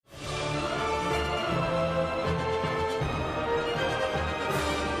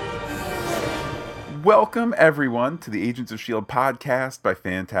Welcome, everyone, to the Agents of S.H.I.E.L.D. podcast by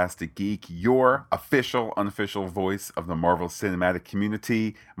Fantastic Geek, your official, unofficial voice of the Marvel Cinematic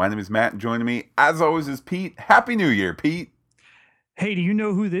Community. My name is Matt, and joining me, as always, is Pete. Happy New Year, Pete. Hey, do you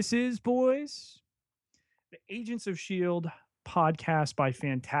know who this is, boys? The Agents of S.H.I.E.L.D. podcast by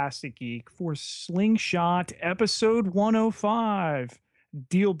Fantastic Geek for Slingshot episode 105.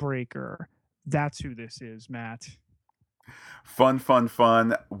 Deal Breaker. That's who this is, Matt. Fun, fun,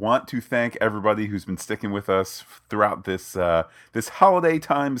 fun. Want to thank everybody who's been sticking with us throughout this holiday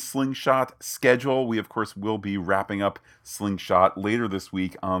time Slingshot schedule. We, of course, will be wrapping up Slingshot later this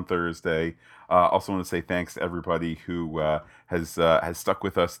week on Thursday. Also, want to say thanks to everybody who has stuck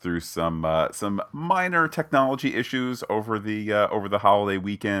with us through some minor technology issues over the holiday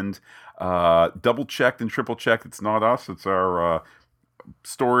weekend. Double checked and triple checked. It's not us. It's our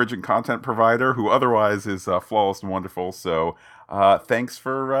storage and content provider who otherwise is flawless and wonderful. So thanks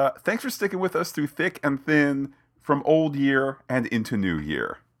for sticking with us through thick and thin from old year and into new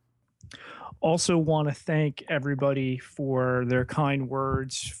year. Also, want to thank everybody for their kind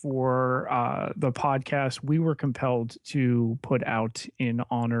words for the podcast we were compelled to put out in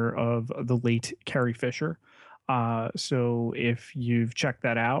honor of the late Carrie Fisher. So if you've checked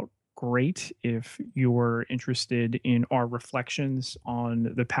that out, great. If you're interested in our reflections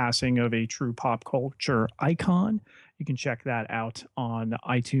on the passing of a true pop culture icon, you can check that out on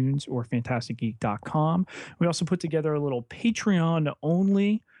iTunes or fantasticgeek.com. We also put together a little Patreon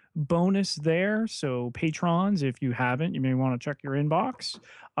only bonus there. So, patrons, if you haven't, you may want to check your inbox.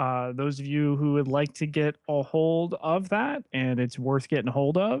 Those of you who would like to get a hold of that, and it's worth getting a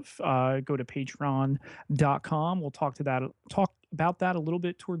hold of, go to patreon.com. We'll talk about that a little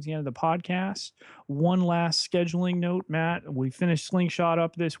bit towards the end of the podcast. One last scheduling note, Matt. We finished Slingshot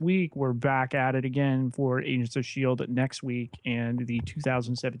up this week. We're back at it again for Agents of S.H.I.E.L.D. next week and the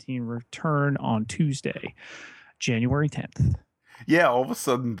 2017 return on Tuesday, January 10th. Yeah, all of a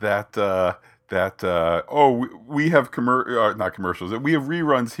sudden we have not commercials, we have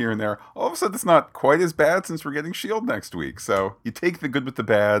reruns here and there. All of a sudden it's not quite as bad since we're getting S.H.I.E.L.D. next week. So you take the good with the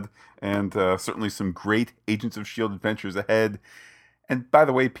bad, and certainly some great Agents of S.H.I.E.L.D. adventures ahead. And by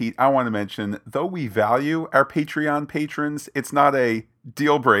the way, Pete, I want to mention, though we value our Patreon patrons, it's not a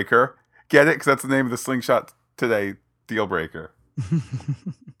deal breaker. Get it? Because that's the name of the Slingshot today, deal breaker.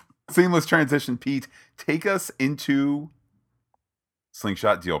 Seamless transition, Pete. Take us into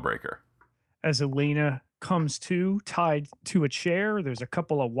Slingshot deal breaker. As Elena comes to, tied to a chair, there's a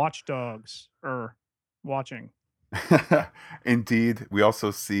couple of watchdogs watching. Indeed, we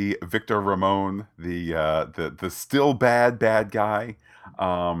also see Victor Ramon, the still bad guy.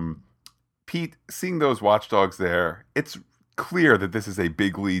 Pete, seeing those watchdogs there, it's clear that this is a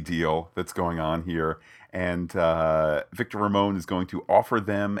big league deal that's going on here, and Victor Ramon is going to offer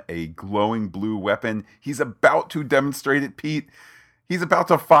them a glowing blue weapon. He's about to demonstrate it, Pete. He's about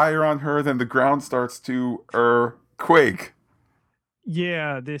to fire on her, then the ground starts to quake.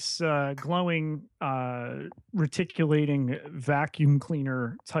 Yeah, this glowing reticulating vacuum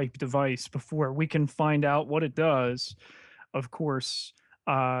cleaner type device. Before we can find out what it does, of course,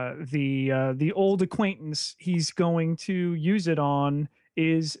 the old acquaintance he's going to use it on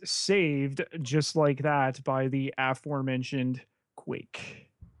is saved just like that by the aforementioned quake.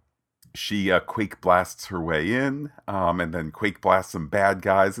 She Quake blasts her way in, and then Quake blasts some bad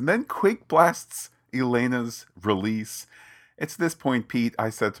guys, and then Quake blasts Elena's release. It's this point, Pete, I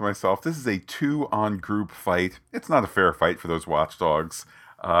said to myself, this is a 2-on-group fight. It's not a fair fight for those watchdogs,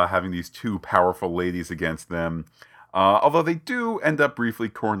 having these two powerful ladies against them. Although they do end up briefly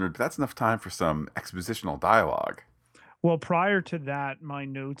cornered, that's enough time for some expositional dialogue. Well, prior to that, my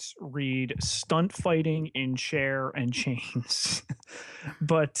notes read stunt fighting in chair and chains.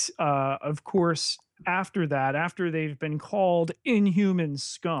 But of course, after that, after they've been called inhuman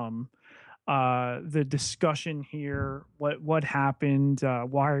scum, the discussion here, what happened,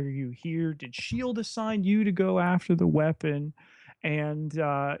 why are you here? Did S.H.I.E.L.D. assign you to go after the weapon? And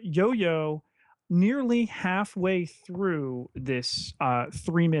Yo-Yo, nearly halfway through this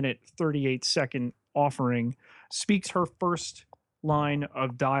 3-minute, 38-second offering, speaks her first line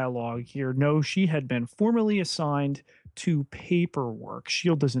of dialogue here. No, she had been formally assigned to paperwork.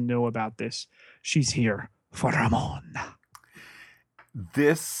 S.H.I.E.L.D. doesn't know about this. She's here for Ramon.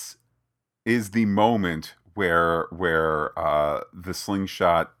 This is the moment where the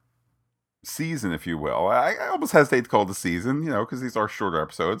Slingshot season, if you will. I almost hesitate to call it a season, because these are shorter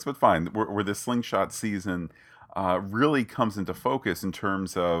episodes, but fine. Where the Slingshot season really comes into focus in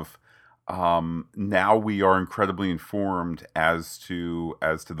terms of now we are incredibly informed as to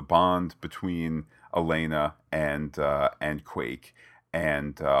the bond between Elena and Quake.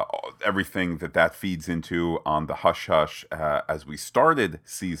 and everything that feeds into on the hush hush. As we started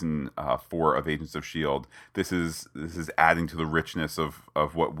season 4 of Agents of Shield, this is adding to the richness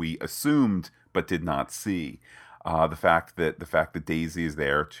of what we assumed but did not see. The fact that Daisy is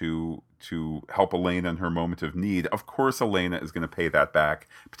there to help Elena in her moment of need. Of course, Elena is going to pay that back,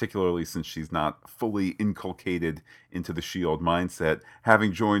 particularly since she's not fully inculcated into the Shield mindset,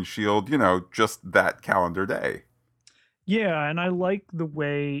 having joined Shield, just that calendar day. Yeah, and I like the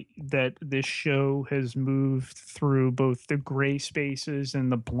way that this show has moved through both the gray spaces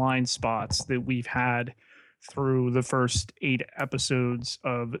and the blind spots that we've had through the first 8 episodes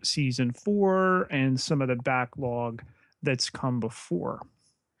of season 4 and some of the backlog that's come before.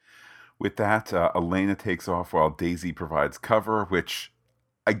 With that, Elena takes off while Daisy provides cover, which,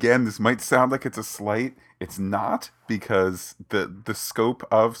 again, this might sound like it's a slight. It's not, because the scope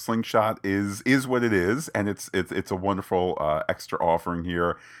of Slingshot is what it is, and it's a wonderful extra offering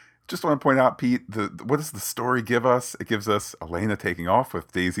here. Just want to point out, Pete, what does the story give us? It gives us Elena taking off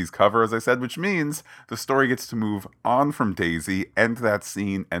with Daisy's cover, as I said, which means the story gets to move on from Daisy, end that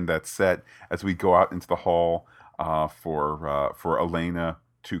scene, and that set, as we go out into the hall for Elena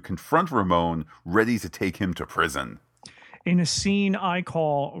to confront Ramon, ready to take him to prison. In a scene I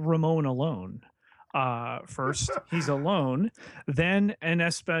call Ramon alone. First, he's alone. Then, in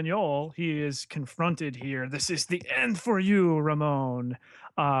Espanol, he is confronted here. This is the end for you, Ramon.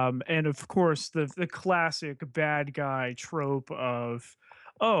 And of course, the classic bad guy trope of,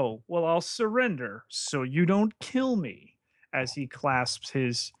 oh, well, I'll surrender so you don't kill me, as he clasps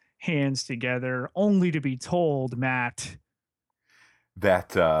his hands together, only to be told, Matt,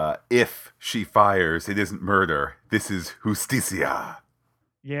 That if she fires, it isn't murder. This is justicia.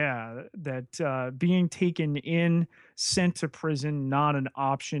 yeah, that being taken in, sent to prison, not an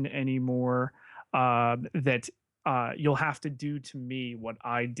option anymore. That you'll have to do to me what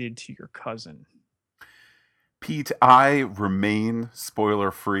I did to your cousin. Pete, I remain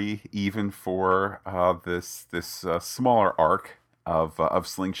spoiler free even for this smaller arc of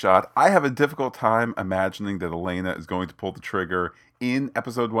Slingshot. I have a difficult time imagining that Elena is going to pull the trigger in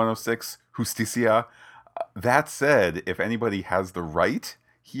episode 106, Justicia. That said, if anybody has the right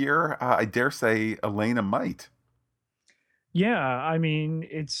here, I dare say Elena might. Yeah, I mean,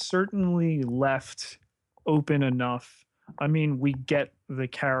 it's certainly left open enough. I mean, we get the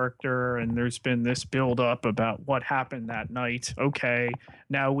character, and there's been this build up about what happened that night. Okay,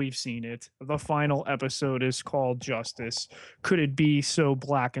 now we've seen it. The final episode is called Justice. Could it be so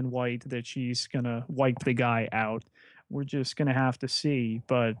black and white that she's gonna wipe the guy out? We're just gonna have to see.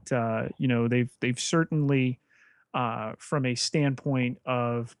 But they've certainly, from a standpoint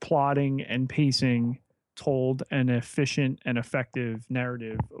of plotting and pacing, told an efficient and effective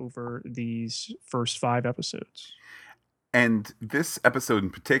narrative over these first 5 episodes. And this episode in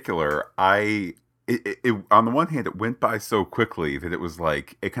particular, on the one hand, it went by so quickly that it was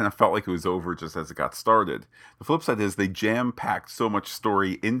like it kind of felt like it was over just as it got started. The flip side is they jam packed so much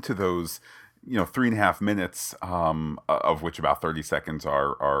story into those, 3.5 minutes, of which about 30 seconds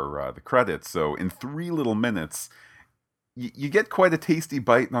are the credits. So in 3 little minutes, you get quite a tasty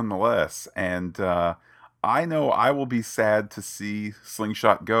bite nonetheless. And I know I will be sad to see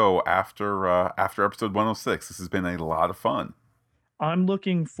Slingshot go after episode 106. This has been a lot of fun. I'm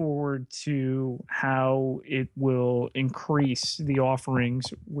looking forward to how it will increase the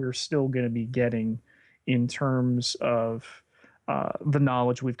offerings we're still going to be getting in terms of the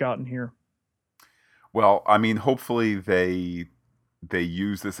knowledge we've gotten here. Well, I mean, hopefully they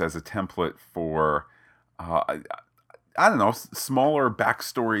use this as a template for I don't know, smaller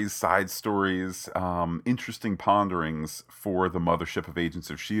backstories, side stories, interesting ponderings for the mothership of Agents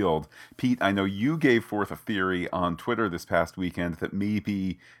of S.H.I.E.L.D. Pete, I know you gave forth a theory on Twitter this past weekend that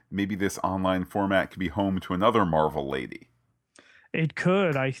maybe this online format could be home to another Marvel lady. It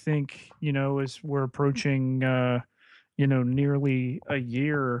could, I think, as we're approaching, nearly a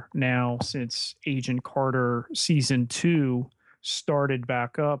year now since Agent Carter season 2 started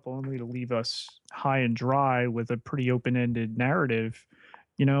back up, only to leave us high and dry with a pretty open ended narrative.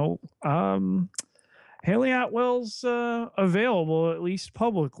 You know, um, Haley Atwell's available, at least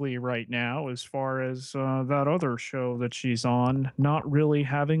publicly, right now, as far as that other show that she's on, not really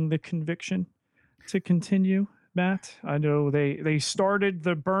having the conviction to continue. Matt, I know they started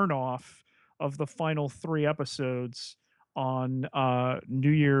the burn off of the final 3 episodes on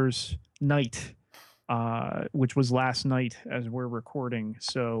New Year's night, which was last night as we're recording.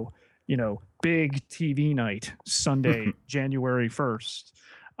 So, big TV night, Sunday, January 1st.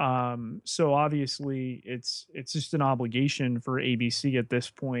 So obviously, it's just an obligation for ABC at this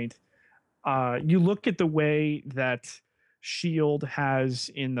point. You look at the way that Shield has,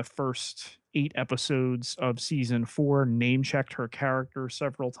 in the first 8 episodes of season 4, name checked her character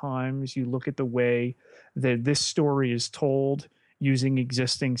several times. You look at the way that this story is told using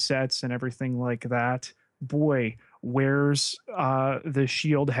existing sets and everything like that. Boy, where's the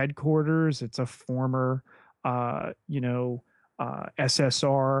Shield headquarters? It's a former,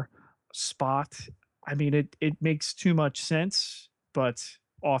 SSR spot. I mean, it makes too much sense, but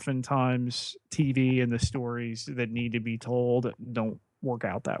oftentimes TV and the stories that need to be told don't work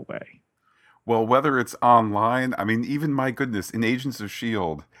out that way. Well, whether it's online, I mean, even my goodness, in Agents of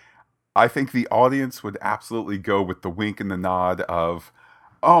S.H.I.E.L.D., I think the audience would absolutely go with the wink and the nod of,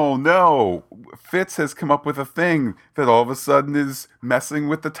 oh no, Fitz has come up with a thing that all of a sudden is messing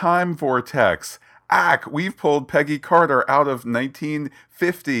with the time vortex. Ack, we've pulled Peggy Carter out of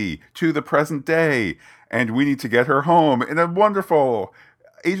 1950 to the present day, and we need to get her home in a wonderful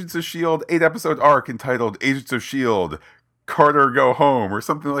Agents of S.H.I.E.L.D. 8 episode arc entitled Agents of S.H.I.E.L.D. Carter Go Home or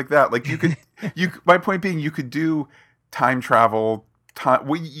something like that. Like my point being, you could do time travel,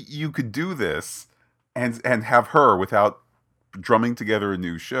 you could do this and have her without drumming together a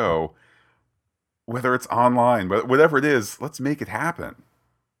new show, whether it's online, but whatever it is, let's make it happen.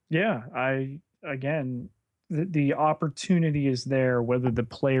 Yeah, I again, the opportunity is there. Whether the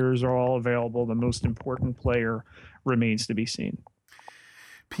players are all available, the most important player remains to be seen.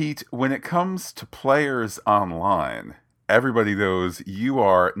 Pete, when it comes to players online, everybody knows you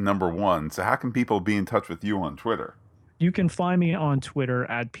are number one. So how can people be in touch with you on Twitter? You can find me on Twitter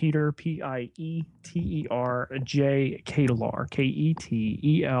at Peter Pieterj Ketelaar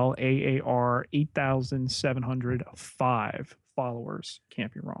 8,705 followers.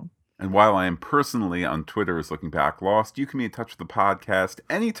 Can't be wrong. And while I am personally on Twitter as Looking Back Lost, you can be in touch with the podcast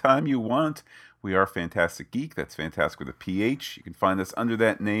anytime you want. We are Fantastic Geek. That's fantastic with a PH. You can find us under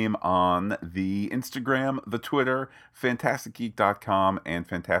that name on the Instagram, the Twitter, fantasticgeek.com, and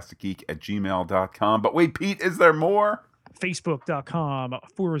fantasticgeek@gmail.com. But wait, Pete, is there more?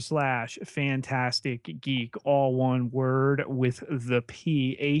 Facebook.com/fantastic geek, all one word with the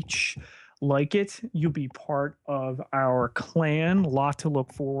PH. Like it, you'll be part of our clan. Lot to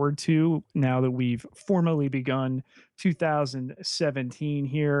look forward to now that we've formally begun 2017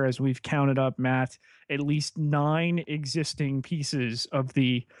 here, as we've counted up, Matt, at least 9 existing pieces of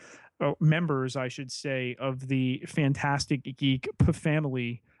the members, I should say, of the Fantastic Geek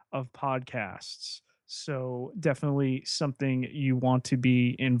family of podcasts. So definitely something you want to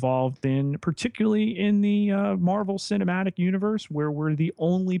be involved in, particularly in the Marvel Cinematic Universe, where we're the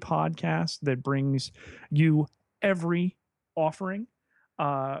only podcast that brings you every offering.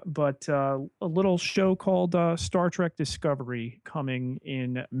 But a little show called Star Trek Discovery coming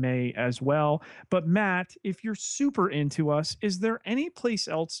in May as well. But Matt, if you're super into us, is there any place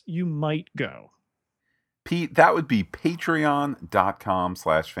else you might go? Pete, that would be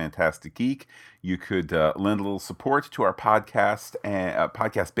patreon.com/fantasticgeek. You could lend a little support to our podcast and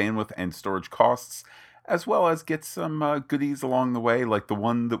podcast bandwidth and storage costs, as well as get some goodies along the way, like the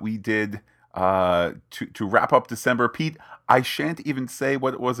one that we did to wrap up December. Pete, I shan't even say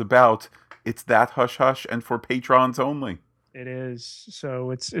what it was about. It's that hush hush and for patrons only. It is.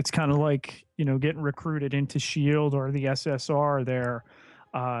 So it's kind of like, getting recruited into Shield or the SSR there.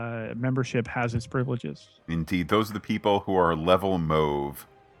 Membership has its privileges. Indeed, those are the people who are level mauve.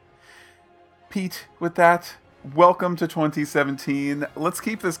 Pete, with that, welcome to 2017. Let's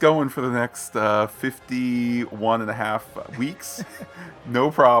keep this going for the next 51 and a half weeks.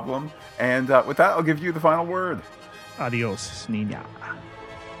 No problem. And with that, I'll give you the final word. Adios, niña.